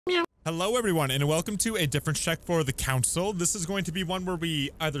Hello everyone, and welcome to a different check for the council. This is going to be one where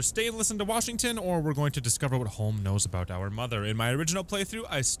we either stay and listen to Washington, or we're going to discover what Holm knows about our mother. In my original playthrough,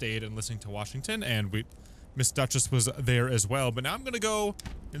 I stayed and listened to Washington, and Miss Duchess was there as well. But now I'm gonna go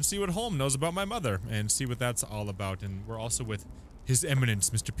and see what Holm knows about my mother, and see what that's all about. And we're also with His Eminence,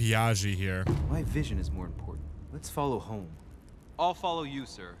 Mr. Piaggi here. My vision is more important. Let's follow Holm. I'll follow you,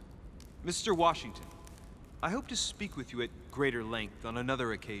 sir. Mr. Washington, I hope to speak with you at greater length on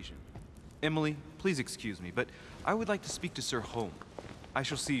another occasion. Emily, please excuse me, but I would like to speak to Sir Holm. I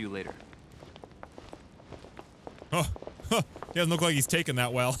shall see you later. Oh, he doesn't look like he's taken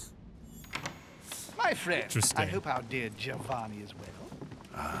that well. My friend, Interesting. I hope our dear Giovanni is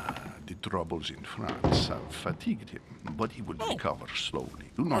well. The troubles in France have fatigued him, but he will recover slowly.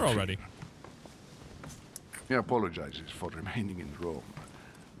 Do not We're fear. already. He apologizes for remaining in Rome.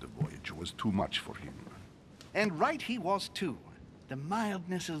 The voyage was too much for him. And right he was too. The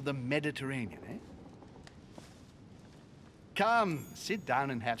mildness of the Mediterranean, eh? Come, sit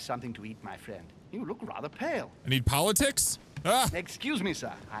down and have something to eat, my friend. You look rather pale. I need politics? Ah! Excuse me,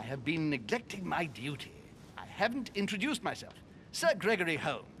 sir. I have been neglecting my duty. I haven't introduced myself. Sir Gregory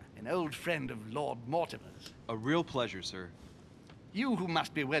Holm, an old friend of Lord Mortimer's. A real pleasure, sir. You who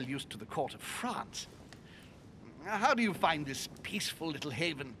must be well used to the court of France. How do you find this peaceful little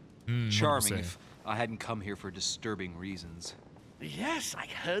haven? Charming if I hadn't come here for disturbing reasons. Yes, I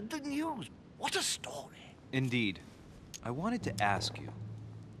heard the news. What a story. Indeed. I wanted to ask you,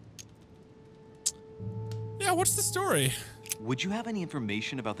 Yeah, what's the story? would you have any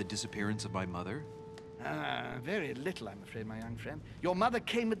information about the disappearance of my mother? Very little, I'm afraid, my young friend. Your mother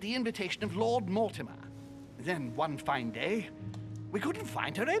came at the invitation of Lord Mortimer. Then one fine day, we couldn't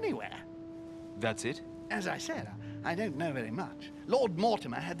find her anywhere. That's it? As I said, I don't know very much. Lord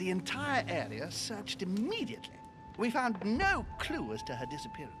Mortimer had the entire area searched immediately. We found no clue as to her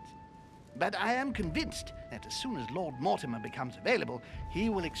disappearance. But I am convinced that as soon as Lord Mortimer becomes available, he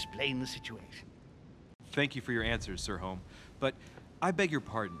will explain the situation. Thank you for your answers, Sir Holm. But I beg your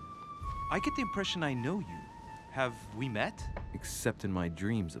pardon. I get the impression I know you. Have we met? Except in my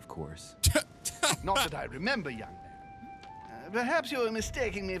dreams, of course. Not that I remember, young man. Perhaps you're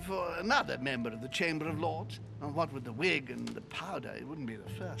mistaking me for another member of the Chamber of Lords. What with the wig and the powder, it wouldn't be the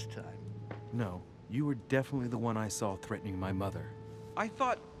first time. No, you were definitely the one I saw threatening my mother. I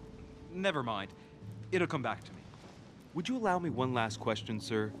thought... Never mind. It'll come back to me. Would you allow me one last question,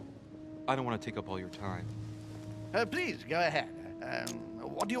 sir? I don't want to take up all your time. Please, go ahead.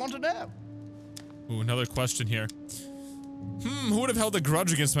 What do you want to know? Ooh, another question here. Who would have held a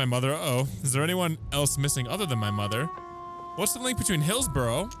grudge against my mother? Uh-oh. Is there anyone else missing other than my mother? What's the link between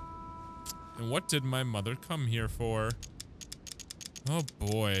Hillsborough and what did my mother come here for? Oh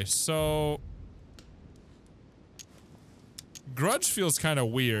boy, so... Grudge feels kind of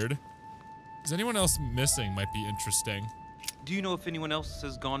weird. Is anyone else missing might be interesting. Do you know if anyone else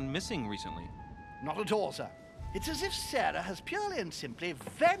has gone missing recently? Not at all, sir. It's as if Sarah has purely and simply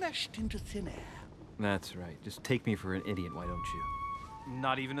vanished into thin air. That's right. Just take me for an idiot, why don't you?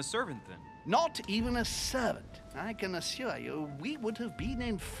 Not even a servant, then? Not even a servant. I can assure you, we would have been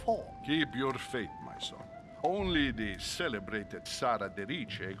informed. Keep your faith, my son. Only the celebrated Sara de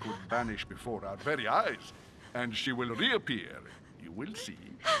Rice could vanish before our very eyes, and she will reappear. You will see.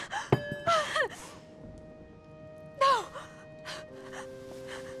 No!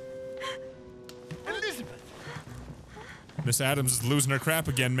 Elizabeth! Miss Adams is losing her crap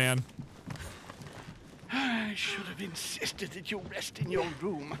again, man. I should have insisted that you rest in your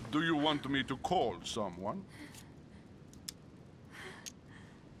room. Do you want me to call someone?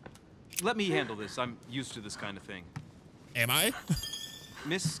 Let me handle this. I'm used to this kind of thing. Am I?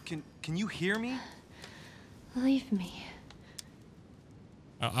 Miss, can you hear me? Leave me.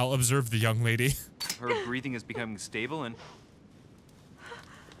 I'll observe the young lady. Her breathing is becoming stable, and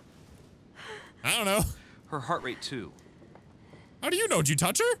I don't know. her heart rate, too. How do you know? Did you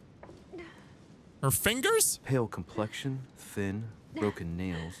touch her? Her fingers? Pale complexion, thin, broken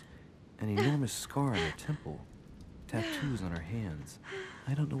nails, an enormous scar on her temple, tattoos on her hands.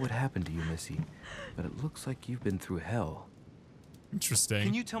 I don't know what happened to you, Missy, but it looks like you've been through hell. Interesting.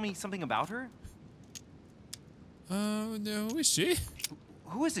 Can you tell me something about her? No, is she?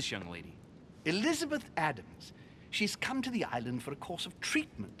 Who is this young lady? Elizabeth Adams. She's come to the island for a course of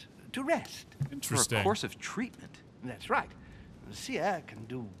treatment, to rest. Interesting. For a course of treatment? That's right. Sea air can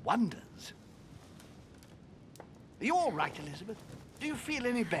do wonders. Are you all right, Elizabeth? Do you feel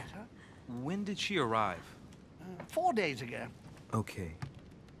any better? When did she arrive? 4 days ago. Okay,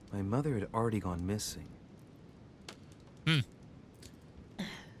 my mother had already gone missing.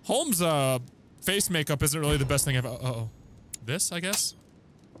 Holmes' face makeup isn't really the best thing I've... Uh-oh. This, I guess?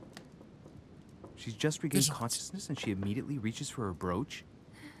 She's just regained consciousness and she immediately reaches for her brooch?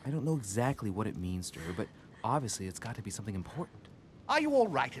 I don't know exactly what it means to her, but obviously it's got to be something important. Are you all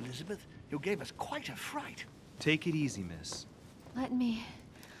right, Elizabeth? You gave us quite a fright. Take it easy, miss.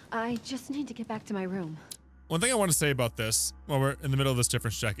 I just need to get back to my room. One thing I want to say about this, while we're in the middle of this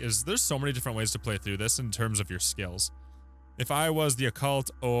difference check, is there's so many different ways to play through this in terms of your skills. If I was the occult,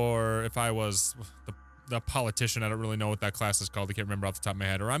 or if I was the politician, I don't really know what that class is called, I can't remember off the top of my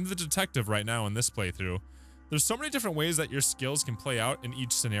head, or I'm the detective right now in this playthrough, there's so many different ways that your skills can play out in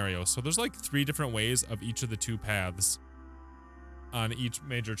each scenario. So there's like 3 different ways of each of the 2 paths on each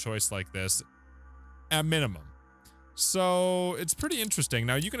major choice like this, at minimum. So it's pretty interesting.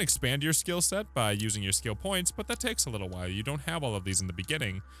 Now you can expand your skill set by using your skill points, but that takes a little while. You don't have all of these in the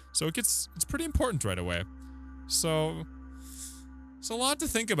beginning, so it's pretty important right away. So it's a lot to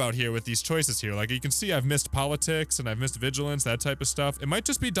think about here with these choices here. Like you can see I've missed politics and I've missed vigilance, that type of stuff. It might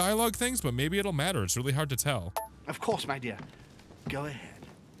just be dialogue things, but maybe it'll matter. It's really hard to tell. Of course, my dear. Go ahead.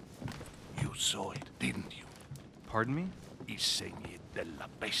 You saw it, didn't you? Pardon me? I segni della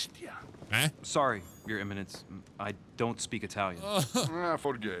bestia. Eh? Sorry, Your Eminence. I don't speak Italian.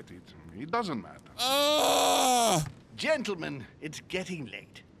 Forget it. It doesn't matter. Gentlemen, it's getting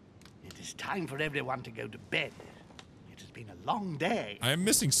late. It is time for everyone to go to bed. It has been a long day. I am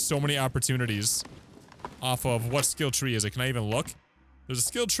missing so many opportunities off of what skill tree is it. Can I even look? There's a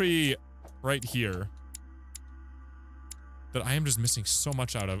skill tree right here that I am just missing so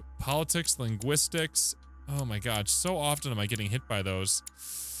much out of. Politics, linguistics. Oh my god, so often am I getting hit by those.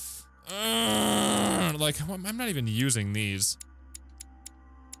 Like, I'm not even using these.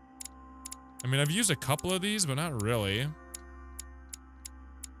 I mean, I've used a couple of these, but not really.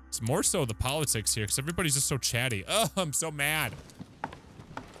 It's more so the politics here, because everybody's just so chatty. Oh, I'm so mad.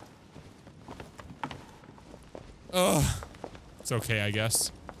 Ugh. It's okay, I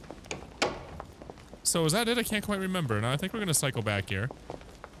guess. So is that it? I can't quite remember. Now I think we're gonna cycle back here.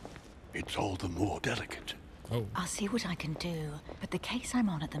 It's all the more delicate. Oh. I'll see what I can do, but the case I'm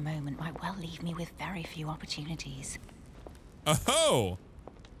on at the moment might well leave me with very few opportunities. Oh!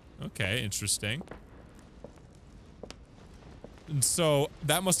 Okay, interesting. And so,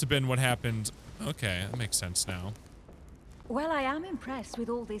 that must have been what happened. Okay, that makes sense now. Well, I am impressed with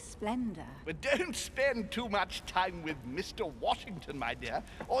all this splendor. But don't spend too much time with Mr. Washington, my dear,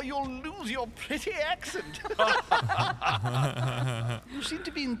 or you'll lose your pretty accent. You seem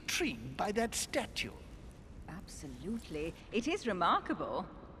to be intrigued by that statue. Absolutely. It is remarkable.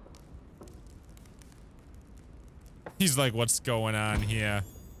 He's like, what's going on here?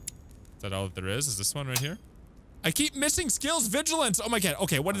 Is that all that there is? Is this one right here? I keep missing skills. Vigilance. Oh my god.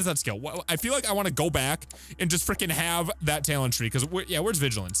 Okay, what is that skill? I feel like I want to go back and just freaking have that talent tree. Because, yeah, where's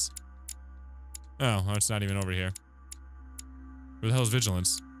vigilance? Oh, it's not even over here. Where the hell is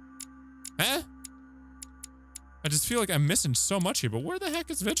vigilance? Huh? I just feel like I'm missing so much here. But where the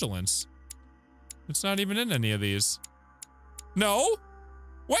heck is vigilance? It's not even in any of these. No?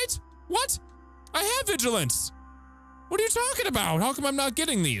 Wait. What? I have vigilance. What are you talking about? How come I'm not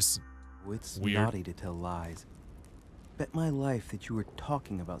getting these? It's Weird. naughty to tell lies. Bet my life that you were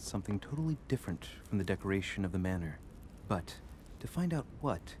talking about something totally different from the decoration of the manor. But to find out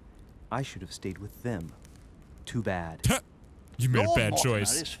what, I should have stayed with them. Too bad. You made a Lord bad Mortimer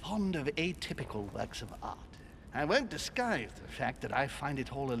choice. is fond of atypical works of art. I won't disguise the fact that I find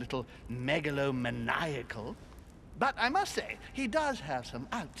it all a little megalomaniacal. But I must say, he does have some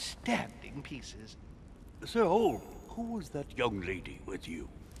outstanding pieces. Sir Holm, who was that young lady with you?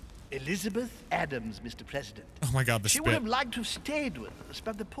 Elizabeth Adams, Mr. President. Oh my god, the She would spit. have liked to have stayed with us,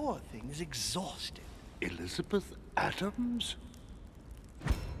 but the poor thing is exhausted. Elizabeth Adams?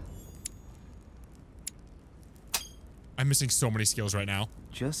 I'm missing so many skills right now.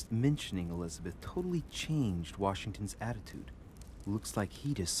 Just mentioning Elizabeth totally changed Washington's attitude. Looks like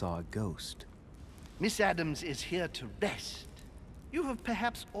he just saw a ghost. Miss Adams is here to rest. You have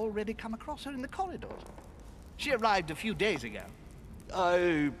perhaps already come across her in the corridors. She arrived a few days ago.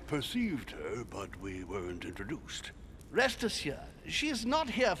 I perceived her, but we weren't introduced. Rest assured, she is not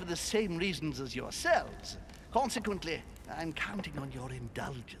here for the same reasons as yourselves. Consequently, I'm counting on your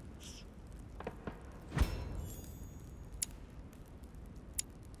indulgence.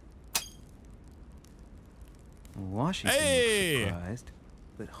 Washington Hey! looks surprised,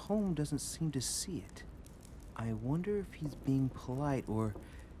 but Holm doesn't seem to see it. I wonder if he's being polite or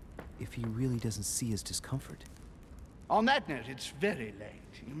if he really doesn't see his discomfort. On that note, it's very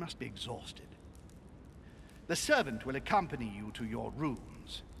late. You must be exhausted. The servant will accompany you to your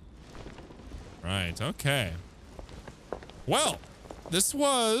rooms. Right, okay. Well, this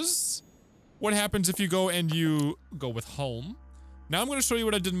was what happens if you go and you go with Holm. Now I'm going to show you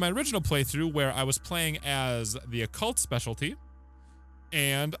what I did in my original playthrough, where I was playing as the Occult specialty,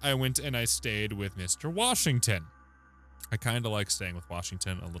 and I went and I stayed with Mr. Washington. I kind of like staying with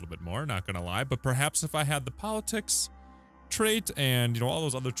Washington a little bit more, not going to lie, but perhaps if I had the politics trait and, you know, all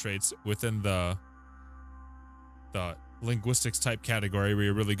those other traits within the linguistics type category where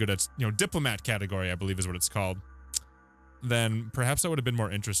you're really good at, you know, Diplomat category, I believe is what it's called, then perhaps that would have been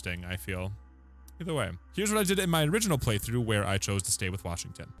more interesting, I feel. Either way, here's what I did in my original playthrough where I chose to stay with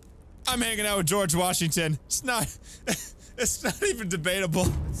Washington. I'm hanging out with George Washington. It's not even debatable.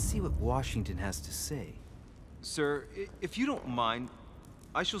 Let's see what Washington has to say. Sir, if you don't mind,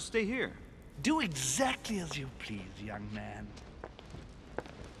 I shall stay here. Do exactly as you please, young man.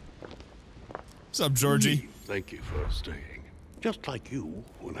 What's up, Georgie? Thank you for staying. Just like you,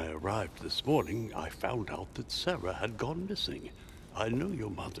 when I arrived this morning, I found out that Sarah had gone missing. I know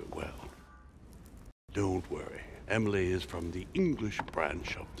your mother well. Don't worry. Emily is from the English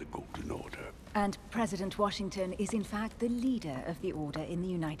branch of the Golden Order. And President Washington is in fact the leader of the Order in the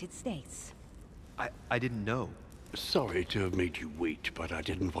United States. I didn't know. Sorry to have made you wait, but I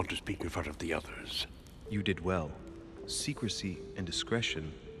didn't want to speak in front of the others. You did well. Secrecy and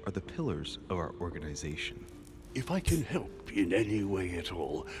discretion are the pillars of our organization. If I can help in any way at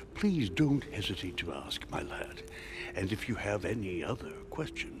all, please don't hesitate to ask, my lad. And if you have any other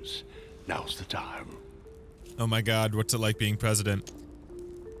questions, now's the time. Oh my god, what's it like being president?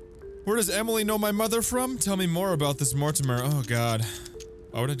 Where does Emily know my mother from? Tell me more about this, Mortimer. Oh god.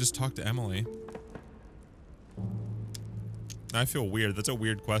 Why would I just talk to Emily? I feel weird. That's a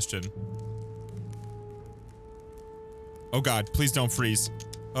weird question. Oh god, please don't freeze.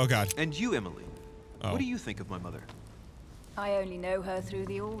 Oh god. And you, Emily. Oh. What do you think of my mother? I only know her through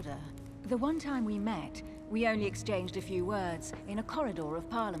the Order. The one time we met, we only exchanged a few words in a corridor of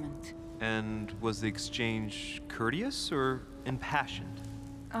Parliament. And was the exchange courteous or impassioned?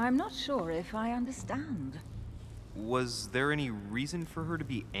 I'm not sure if I understand. Was there any reason for her to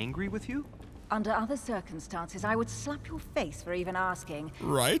be angry with you? Under other circumstances, I would slap your face for even asking.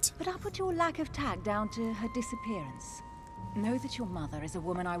 Right? But I'll put your lack of tact down to her disappearance. Know that your mother is a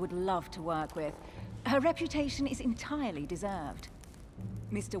woman I would love to work with. Her reputation is entirely deserved.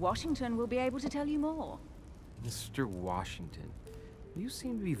 Mr. Washington will be able to tell you more. Mr. Washington, you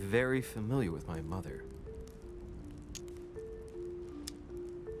seem to be very familiar with my mother.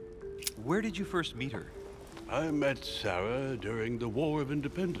 Where did you first meet her? I met Sarah during the War of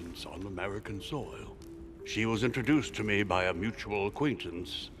Independence on American soil. She was introduced to me by a mutual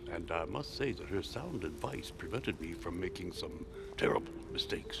acquaintance, and I must say that her sound advice prevented me from making some terrible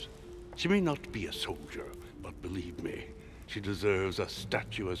mistakes. She may not be a soldier, but believe me, she deserves a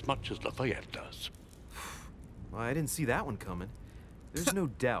statue as much as Lafayette does. Well, I didn't see that one coming. There's no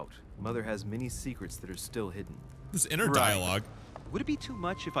doubt Mother has many secrets that are still hidden. This inner dialogue. Would it be too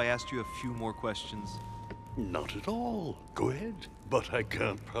much if I asked you a few more questions? Not at all. Go ahead. But I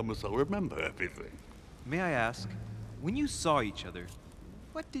can't promise I'll remember everything. May I ask, when you saw each other,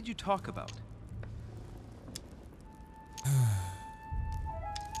 what did you talk about?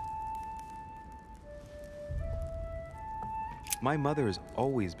 My mother has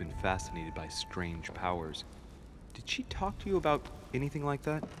always been fascinated by strange powers. Did she talk to you about anything like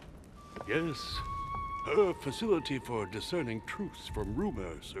that? Yes. Her facility for discerning truths from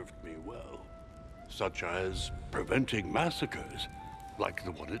rumor served me well. Such as preventing massacres, like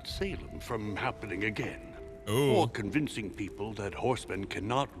the one at Salem, from happening again. Ooh. Or convincing people that horsemen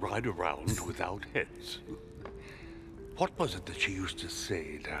cannot ride around without heads. What was it that she used to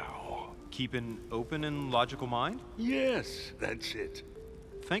say now? Keep an open and logical mind? Yes, that's it.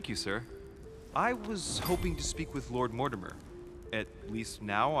 Thank you, sir. I was hoping to speak with Lord Mortimer. At least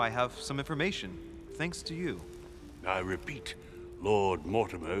now I have some information, thanks to you. I repeat, Lord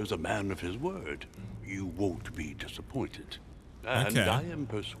Mortimer is a man of his word. You won't be disappointed. And Okay. I am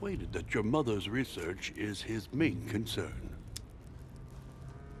persuaded that your mother's research is his main concern.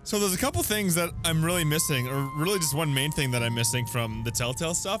 So there's a couple things that I'm really missing, or really just one main thing that I'm missing from the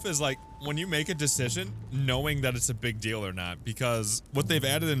Telltale stuff is like when you make a decision, knowing that it's a big deal or not. Because what they've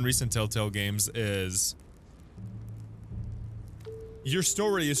added in recent Telltale games is your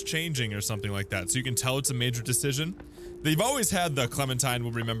story is changing or something like that. So you can tell it's a major decision. They've always had the Clementine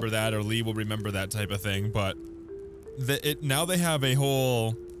will remember that or Lee will remember that type of thing, but now they have a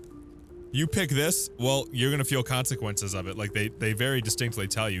whole, you pick this, well, you're going to feel consequences of it. Like they very distinctly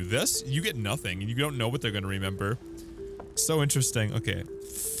tell you this, you get nothing and you don't know what they're going to remember. So interesting. Okay.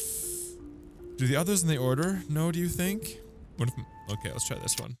 Do the others in the order know, do you think? What if, okay, let's try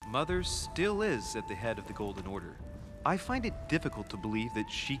this one. Mother still is at the head of the Golden Order. I find it difficult to believe that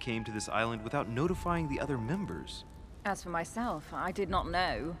she came to this island without notifying the other members. As for myself, I did not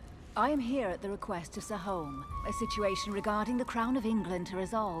know. I am here at the request of Sir Holm, a situation regarding the Crown of England to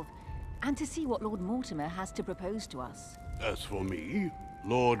resolve, and to see what Lord Mortimer has to propose to us. As for me,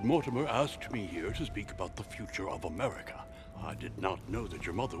 Lord Mortimer asked me here to speak about the future of America. I did not know that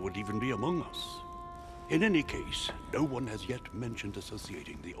your mother would even be among us. In any case, no one has yet mentioned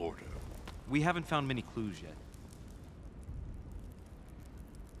associating the Order. We haven't found many clues yet.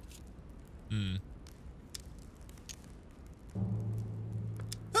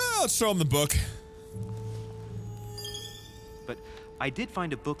 Let's show him the book. But I did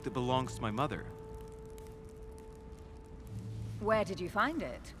find a book that belongs to my mother. Where did you find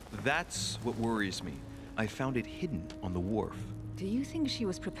it? That's what worries me. I found it hidden on the wharf. Do you think she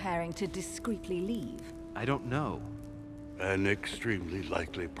was preparing to discreetly leave? I don't know. An extremely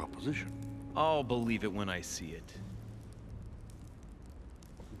likely proposition. I'll believe it when I see it.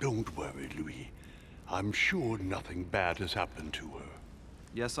 Don't worry, Louis. I'm sure nothing bad has happened to her.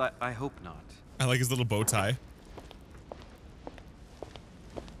 Yes, I hope not. I like his little bow tie.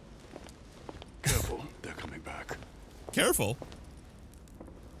 Careful, they're coming back. Careful.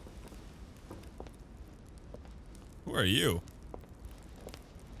 Who are you?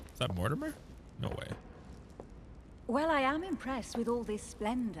 Is that Mortimer? No way. Well, I am impressed with all this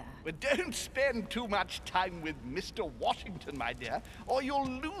splendor. But don't spend too much time with Mr. Washington, my dear, or you'll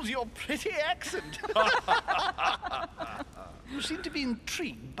lose your pretty accent. You seem to be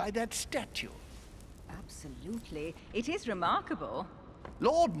intrigued by that statue. Absolutely. It is remarkable.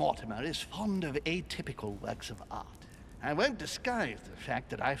 Lord Mortimer is fond of atypical works of art. I won't disguise the fact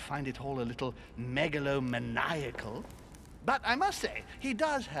that I find it all a little megalomaniacal. But I must say, he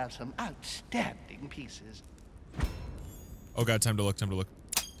does have some outstanding pieces. Oh god, time to look, time to look.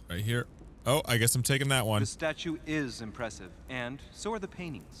 Right here. Oh, I guess I'm taking that one. The statue is impressive, and so are the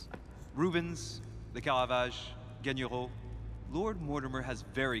paintings. Rubens, the Caravage, Guignero. Lord Mortimer has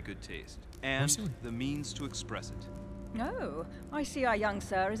very good taste, and the means to express it. Oh, I see our young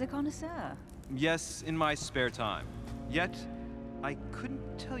sir is a connoisseur. Yes, in my spare time. Yet, I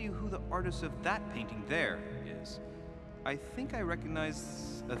couldn't tell you who the artist of that painting there is. I think I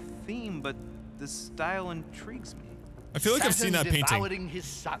recognize a theme, but the style intrigues me. I feel like I've seen that painting. Devouring his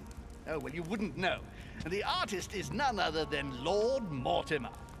son. Oh, well, you wouldn't know. And the artist is none other than Lord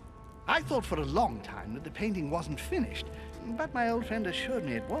Mortimer. I thought for a long time that the painting wasn't finished, but my old friend assured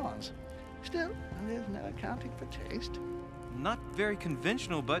me it was. Still, there's no accounting for taste. Not very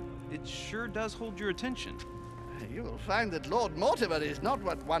conventional, but it sure does hold your attention. You will find that Lord Mortimer is not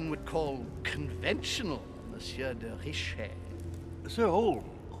what one would call conventional, Monsieur de Richet. Sir Holm,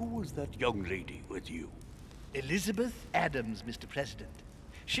 who was that young lady with you? Elizabeth Adams, Mr. President.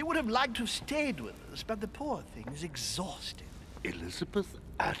 She would have liked to have stayed with us, but the poor thing is exhausted. Elizabeth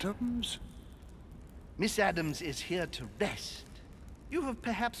Adams? Miss Adams is here to rest. You have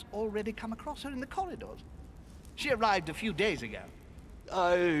perhaps already come across her in the corridors. She arrived a few days ago.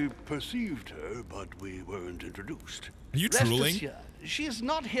 I perceived her, but we weren't introduced. Are you Rest drooling? assured, she is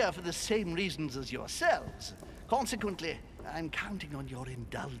not here for the same reasons as yourselves. Consequently, I'm counting on your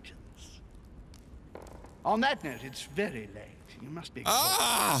indulgence. On that note, it's very late. You must be exhausted.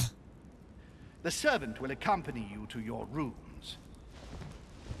 Ah! The servant will accompany you to your rooms.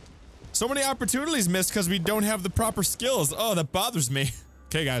 So many opportunities missed because we don't have the proper skills. Oh, that bothers me.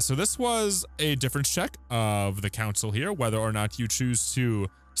 Okay, guys, so this was a difference check of the council here, whether or not you choose to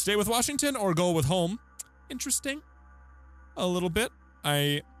stay with Washington or go with Holm. Interesting. A little bit.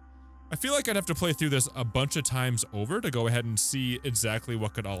 I feel like I'd have to play through this a bunch of times over to go ahead and see exactly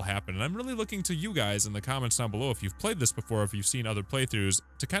what could all happen. And I'm really looking to you guys in the comments down below if you've played this before, if you've seen other playthroughs,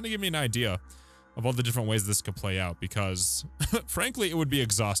 to kind of give me an idea of all the different ways this could play out, because frankly, it would be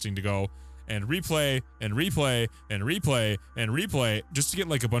exhausting to go and replay and replay and replay and replay just to get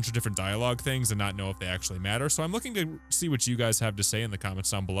like a bunch of different dialogue things and not know if they actually matter. So I'm looking to see what you guys have to say in the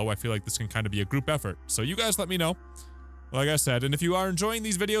comments down below. I feel like this can kind of be a group effort. So you guys let me know, like I said. And if you are enjoying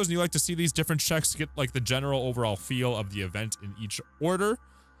these videos and you like to see these different checks to get like the general overall feel of the event in each order,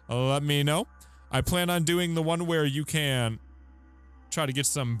 let me know. I plan on doing the one where you can try to get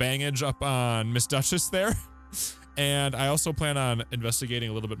some bangage up on Miss Duchess there. And I also plan on investigating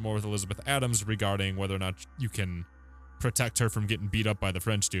a little bit more with Elizabeth Adams regarding whether or not you can protect her from getting beat up by the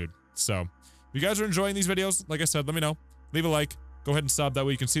French dude. So if you guys are enjoying these videos, like I said, let me know. Leave a like. Go ahead and sub. That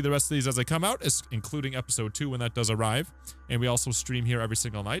way you can see the rest of these as they come out, including episode 2 when that does arrive. And we also stream here every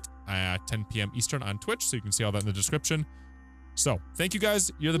single night at 10 p.m. Eastern on Twitch, so you can see all that in the description. So thank you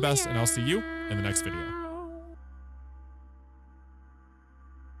guys. You're the best, and I'll see you in the next video.